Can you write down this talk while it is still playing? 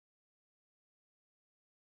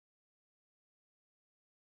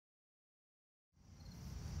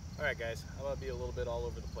Alright guys, I'm going to be a little bit all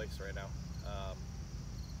over the place right now.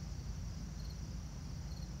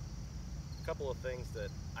 A couple of things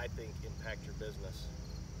that I think impact your business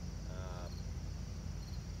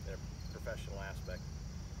in a professional aspect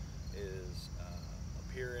is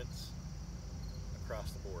appearance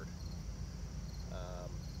across the board. We'll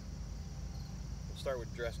start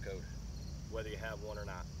with dress code, whether you have one or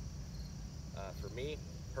not. For me,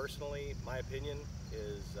 personally, my opinion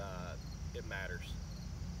is it matters.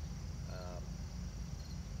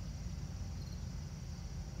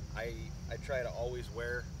 I try to always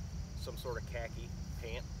wear some sort of khaki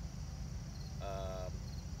pant.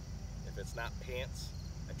 If it's not pants,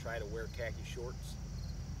 I try to wear khaki shorts.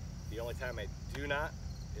 The only time I do not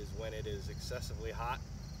is when it is excessively hot,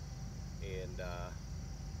 and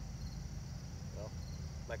well,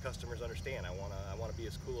 my customers understand. I wanna be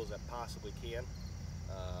as cool as I possibly can.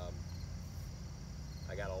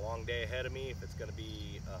 I got a long day ahead of me. If it's going to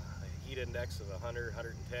be a heat index of 100,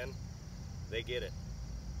 110, they get it.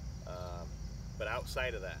 But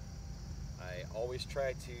outside of that, I always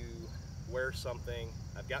try to wear something.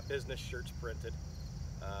 I've got business shirts printed.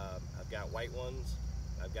 I've got white ones.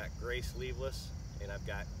 I've got gray sleeveless, and I've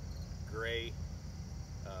got gray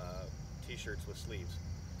t-shirts with sleeves.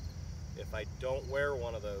 If I don't wear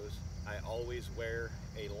one of those, I always wear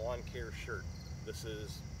a lawn care shirt. This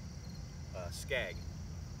is Skag.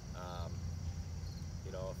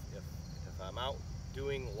 You know, if I'm out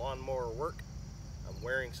doing lawnmower work, I'm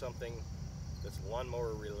wearing something that's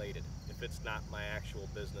lawnmower related, if it's not my actual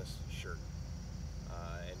business shirt.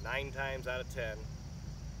 And 9 times out of 10,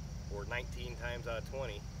 or 19 times out of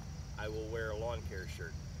 20, I will wear a lawn care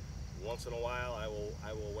shirt. Once in a while, I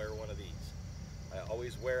will wear one of these. I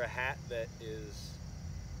always wear a hat that is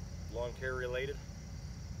lawn care related.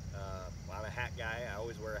 I'm a hat guy. I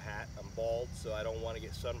always wear a hat. I'm bald, so I don't want to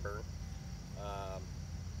get sunburned.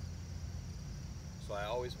 So I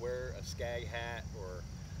always wear a Skag hat or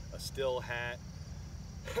a Still hat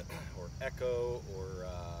or Echo or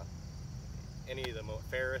any of them.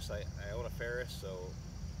 Ferris. I own a Ferris, so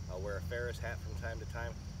I'll wear a Ferris hat from time to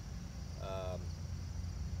time.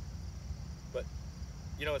 But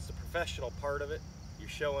you know, it's the professional part of it. You're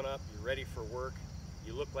showing up. You're ready for work.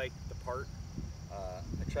 You look like the part.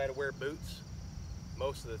 I try to wear boots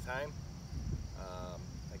most of the time.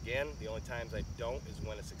 Again, the only times I don't is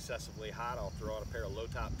when it's excessively hot. I'll throw on a pair of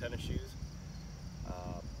low-top tennis shoes.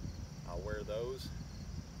 I'll wear those.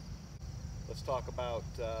 Let's talk about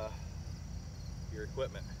your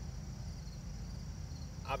equipment.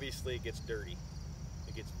 Obviously, it gets dirty.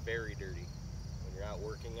 It gets very dirty when you're out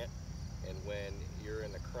working it, and when you're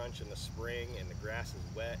in the crunch in the spring and the grass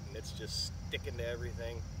is wet and it's just sticking to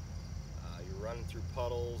everything. You're running through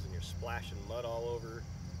puddles and you're splashing mud all over.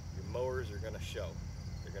 Your mowers are going to show.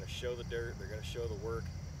 They're going to show the dirt. They're going to show the work.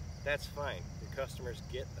 That's fine. Your customers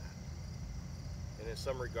get that. And in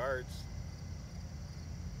some regards,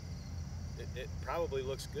 it probably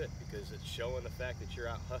looks good because it's showing the fact that you're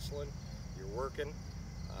out hustling, you're working.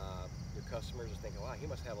 Your customers are thinking, wow, he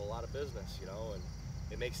must have a lot of business, you know, and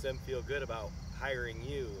it makes them feel good about hiring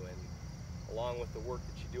you, and along with the work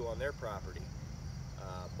that you do on their property.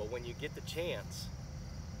 But when you get the chance,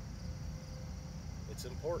 it's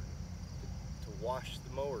important to wash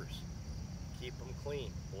the mowers, keep them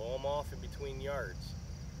clean, blow them off in between yards.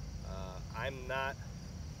 I'm not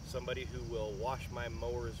somebody who will wash my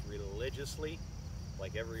mowers religiously,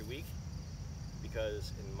 like every week,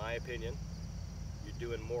 because in my opinion, you're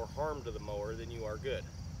doing more harm to the mower than you are good.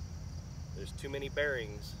 There's too many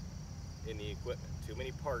bearings in the equipment, too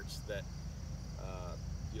many parts that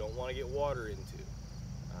you don't want to get water into.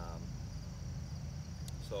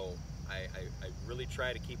 So I really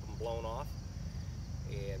try to keep them blown off,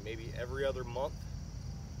 and maybe every other month,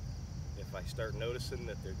 if I start noticing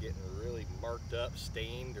that they're getting really marked up,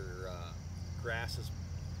 stained, or grass is,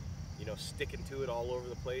 you know, sticking to it all over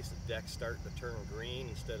the place, the deck's starting to turn green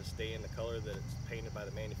instead of staying the color that it's painted by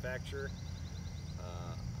the manufacturer,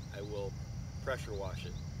 I will pressure wash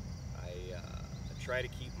it. I try to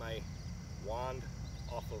keep my wand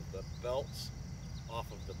off of the belts, off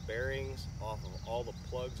of the bearings, off of all the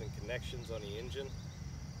plugs and connections on the engine.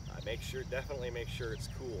 I definitely make sure it's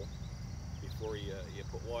cool before you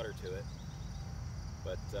put water to it.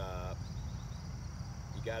 But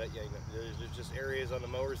you got it. You know, there's just areas on the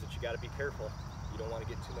mowers that you got to be careful. You don't want to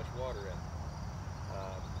get too much water in.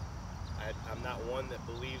 I'm not one that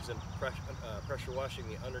believes in pressure washing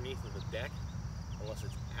the underneath of the deck unless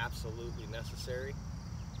it's absolutely necessary.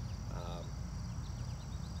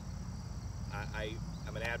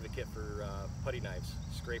 I'm an advocate for putty knives,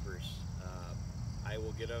 scrapers. I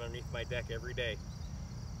will get underneath my deck every day.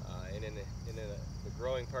 And in the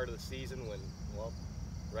growing part of the season, when, well,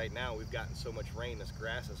 right now we've gotten so much rain, this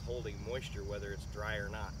grass is holding moisture whether it's dry or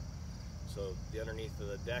not. So the underneath of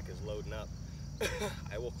the deck is loading up.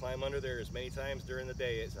 I will climb under there as many times during the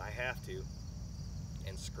day as I have to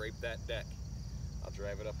and scrape that deck. I'll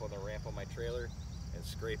drive it up on the ramp on my trailer and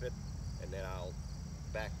scrape it, and then I'll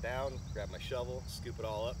back down, grab my shovel, scoop it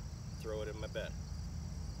all up, throw it in my bed.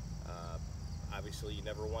 Obviously, you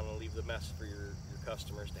never want to leave the mess for your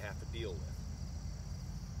customers to have to deal with.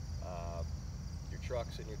 Your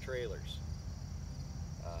trucks and your trailers.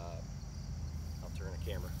 I'll turn the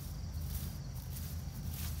camera.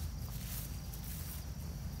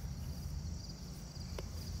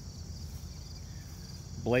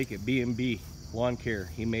 Blake at B&B Lawn Care,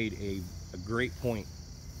 he made a great point.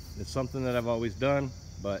 It's something that I've always done,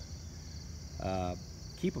 but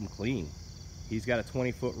keep them clean. He's got a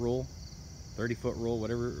 20-foot rule, 30-foot rule,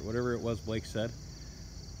 whatever it was Blake said.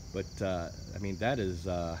 But I mean, that's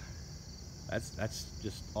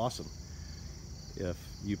just awesome. If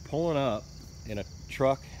you pulling up in a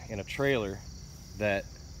truck, in a trailer that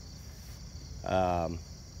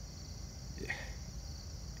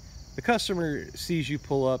the customer sees you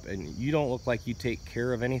pull up and you don't look like you take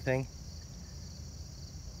care of anything,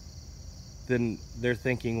 then they're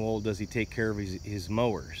thinking, well, does he take care of his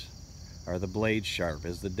mowers? Are the blades sharp?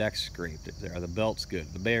 Is the deck scraped? Are the belts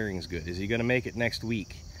good? The bearings good? Is he going to make it next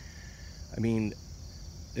week? I mean,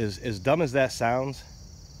 as dumb as that sounds,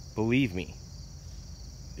 believe me,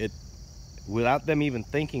 without them even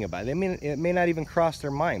thinking about it, it may not even cross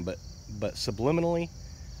their mind, but subliminally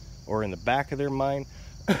or in the back of their mind,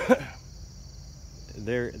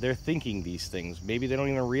 they're thinking these things. Maybe they don't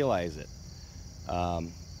even realize it.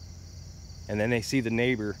 And then they see the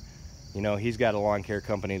neighbor, you know, he's got a lawn care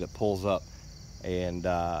company that pulls up, and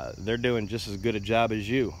they're doing just as good a job as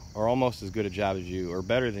you, or almost as good a job as you, or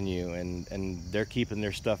better than you, and they're keeping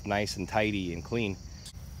their stuff nice and tidy and clean.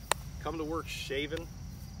 Come to work shaven.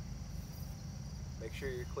 Make sure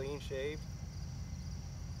you're clean shaved.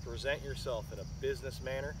 Present yourself in a business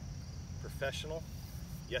manner, professional.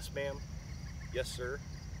 Yes, ma'am. Yes, sir.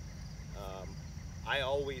 I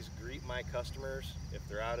always greet my customers if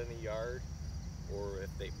they're out in the yard or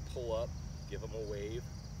if they pull up, give them a wave,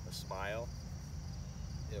 a smile.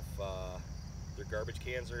 If their garbage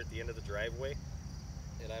cans are at the end of the driveway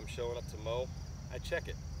and I'm showing up to mow, I check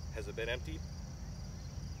it. Has it been emptied?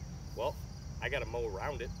 Well, I got to mow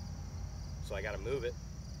around it, so I got to move it.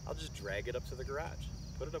 I'll just drag it up to the garage,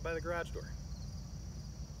 put it up by the garage door.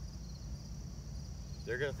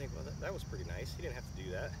 They're gonna think, well, that was pretty nice. He didn't have to do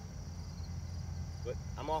that. But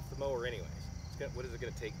I'm off the mower anyways. What is it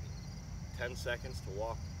gonna take me? 10 seconds to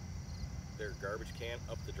walk their garbage can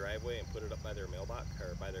up the driveway and put it up by their mailbox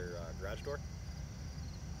or by their garage door?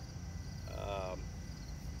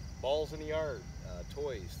 Balls in the yard,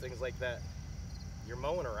 toys, things like that. You're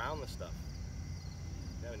mowing around the stuff.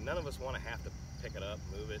 Now, none of us want to have to pick it up,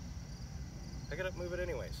 move it. Pick it up, move it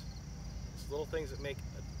anyways. It's little things that make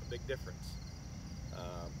a big difference.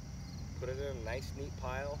 Put it in a nice, neat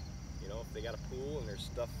pile. You know, if they got a pool and there's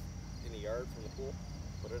stuff in the yard from the pool,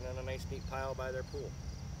 put it in a nice, neat pile by their pool.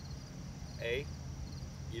 A,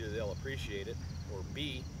 either they'll appreciate it, or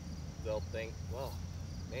B, they'll think, well,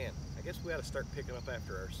 man, I guess we ought to start picking up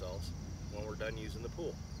after ourselves when we're done using the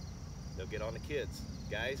pool. They'll get on the kids.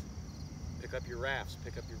 Guys, pick up your rafts,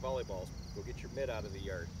 pick up your volleyballs, go get your mitt out of the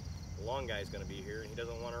yard. The long guy's going to be here and he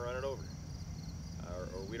doesn't want to run it over.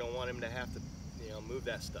 Or we don't want him to have to, you know, move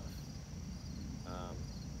that stuff.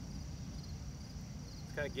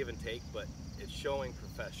 It's kind of give and take, but it's showing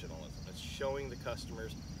professionalism. It's showing the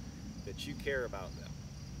customers that you care about them.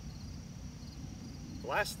 The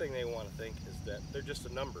last thing they want to think is that they're just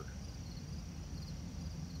a number.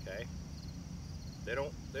 Okay? They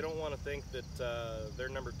don't want to think that they're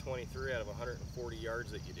number 23 out of 140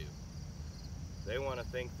 yards that you do. They want to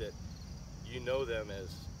think that you know them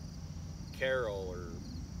as Carol or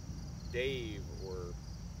Dave or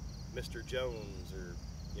Mr. Jones, or,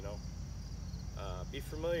 you know, be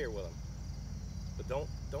familiar with them. But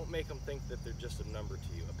don't make them think that they're just a number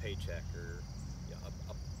to you, a paycheck, or, you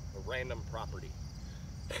know, a random property.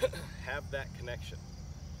 Have that connection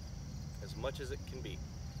as much as it can be.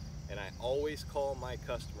 And I always call my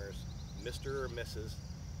customers Mr. or Mrs.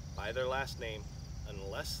 by their last name,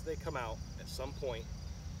 unless they come out at some point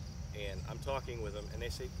and I'm talking with them and they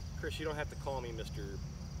say, Chris, you don't have to call me Mr.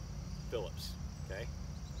 Phillips, okay?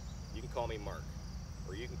 You can call me Mark,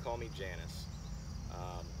 or you can call me Janice.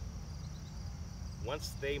 Once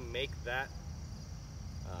they make that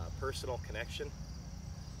personal connection,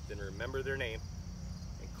 then remember their name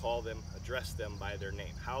and call them, address them by their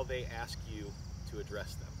name, how they ask you to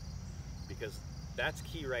address them. because that's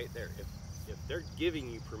key right there. If they're giving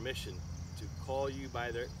you permission to call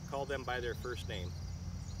them by their first name,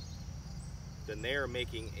 then they are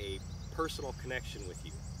making a personal connection with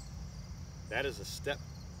you. That is a step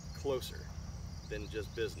closer than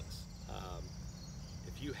just business.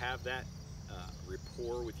 If you have that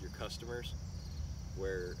rapport with your customers,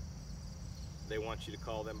 where they want you to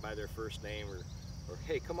call them by their first name, or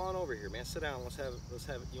hey, come on over here, man, sit down, let's have.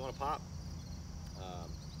 You want to pop?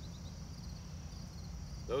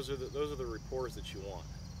 Those are the rapports that you want.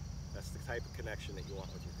 That's the type of connection that you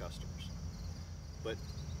want with your customers. But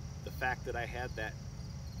the fact that I had that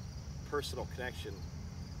personal connection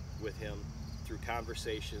with him through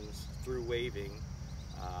conversations, through waving,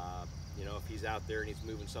 you know, if he's out there and he's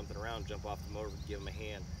moving something around, jump off the motor, give him a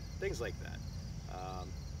hand, things like that.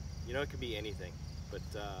 You know, it could be anything, but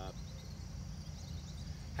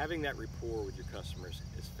having that rapport with your customers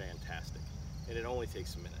is fantastic, and it only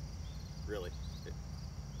takes a minute, really.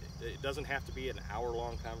 It doesn't have to be an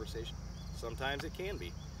hour-long conversation. Sometimes it can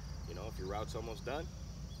be. You know, if your route's almost done,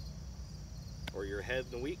 or you're ahead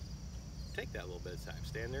in the week, take that little bit of time.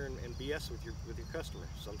 Stand there and BS with your customer.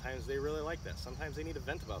 Sometimes they really like that. Sometimes they need to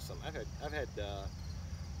vent about something. I've had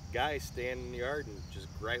guys stand in the yard and just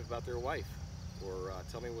gripe about their wife, or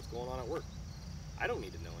tell me what's going on at work. I don't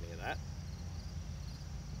need to know any of that.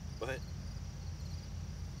 But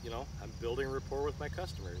you know, I'm building rapport with my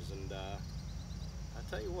customers, and I'll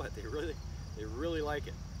tell you what, they really like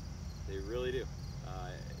it. They really do.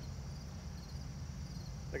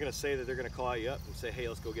 They're gonna say that they're gonna call you up and say, hey,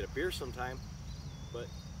 let's go get a beer sometime, but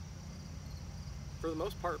for the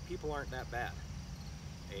most part, people aren't that bad,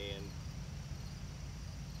 and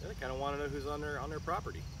they kind of want to know who's on their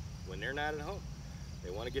property when they're not at home. They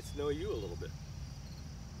want to get to know you a little bit.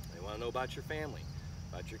 They want to know about your family,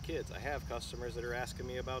 about your kids. I have customers that are asking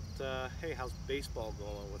me about, hey, how's baseball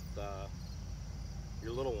going with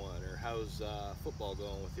your little one, or how's football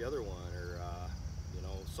going with the other one, or you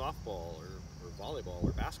know, softball, or volleyball,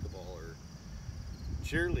 or basketball, or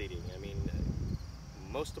cheerleading. I mean,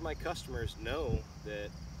 most of my customers know that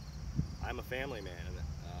I'm a family man.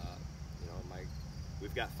 You know,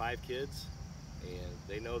 we've got 5 kids, and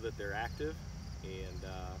they know that they're active,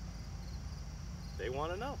 and they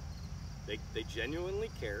want to know. They genuinely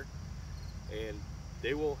care, and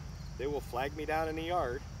they will flag me down in the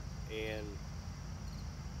yard and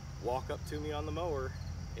walk up to me on the mower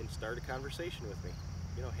and start a conversation with me.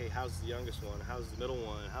 You know, hey, how's the youngest one? How's the middle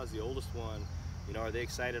one? How's the oldest one? You know, are they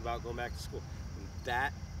excited about going back to school? And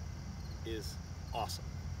that is awesome.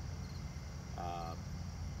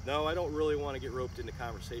 No, I don't really want to get roped into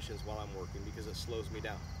conversations while I'm working, because it slows me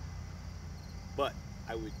down. But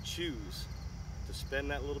I would choose to spend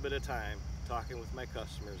that little bit of time talking with my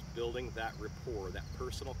customers, building that rapport, that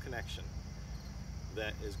personal connection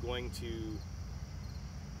that is going to,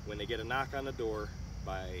 when they get a knock on the door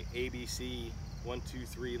by ABC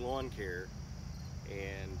 123 Lawn Care,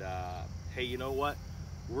 and hey, you know what,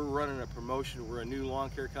 we're running a promotion, we're a new lawn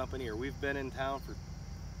care company, or we've been in town for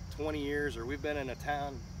 20 years, or we've been in a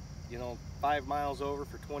town, you know, 5 miles over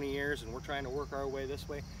for 20 years, and we're trying to work our way this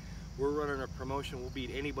way. We're running a promotion, we'll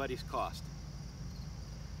beat anybody's cost.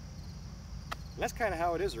 And that's kind of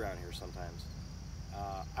how it is around here sometimes.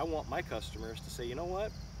 I want my customers to say, you know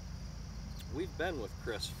what, we've been with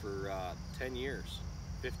Chris for 10 years,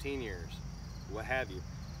 15 years, what have you,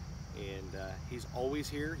 and he's always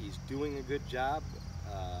here, he's doing a good job.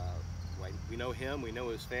 We know him, we know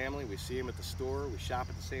his family, we see him at the store, we shop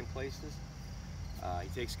at the same places. He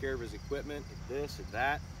takes care of his equipment, this and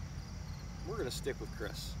that. We're going to stick with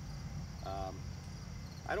Chris.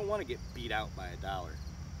 I don't want to get beat out by $1,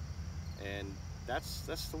 and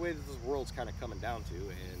that's the way that this world's kind of coming down to,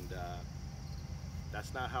 and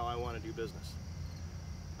that's not how I want to do business.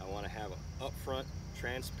 I want to have an upfront,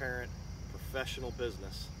 transparent, professional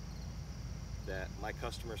business that my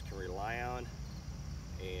customers can rely on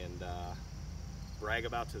and brag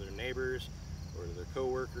about to their neighbors or to their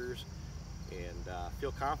coworkers, and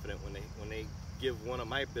feel confident when they give one of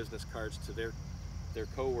my business cards to their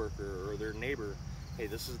coworker or their neighbor. Hey,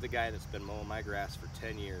 this is the guy that's been mowing my grass for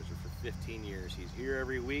 10 years or for 15 years. He's here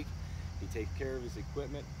every week. He takes care of his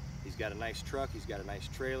equipment. He's got a nice truck. He's got a nice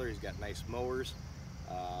trailer. He's got nice mowers.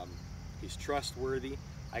 He's trustworthy.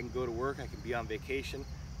 I can go to work. I can be on vacation.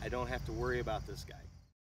 I don't have to worry about this guy.